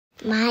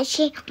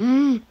맛이,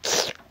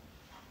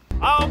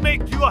 I'll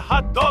make you a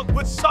hot dog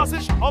with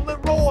sausage, omelet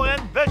roll,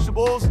 and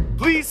vegetables.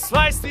 Please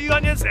slice the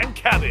onions and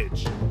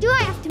cabbage. Do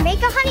I have to make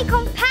a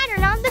honeycomb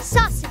pattern on the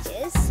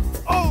sausages?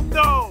 Oh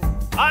no!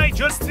 I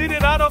just did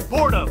it out of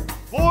boredom.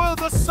 Boil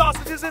the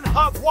sausages in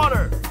hot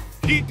water.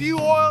 Heat the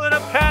oil in a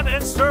pan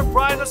and stir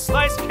fry the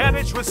sliced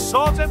cabbage with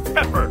salt and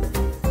pepper.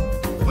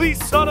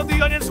 Please saute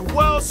the onions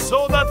well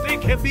so that they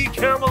can be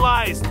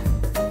caramelized.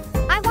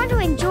 I want to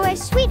enjoy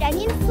sweet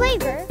onion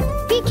flavor.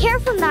 Be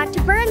careful not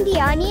to burn the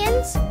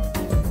onions.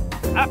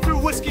 After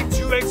whisking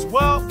 2 eggs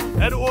well,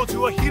 add oil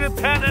to a heated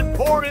pan and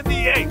pour in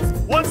the eggs.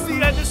 Once the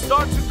edges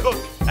start to cook,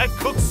 add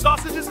cooked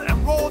sausages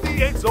and roll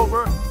the eggs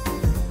over.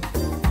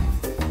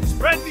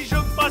 Spread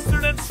Dijon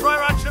mustard and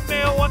sriracha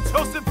mayo on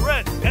toasted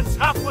bread and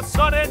top with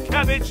sauteed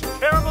cabbage,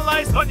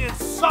 caramelized onions,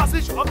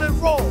 sausage on the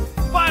roll.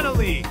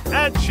 Finally,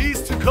 add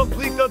cheese to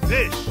complete the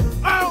dish.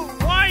 Oh,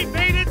 I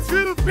made it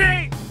too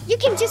big! You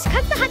can just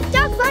cut the hot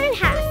dog bun in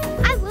half.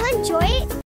 I will enjoy it.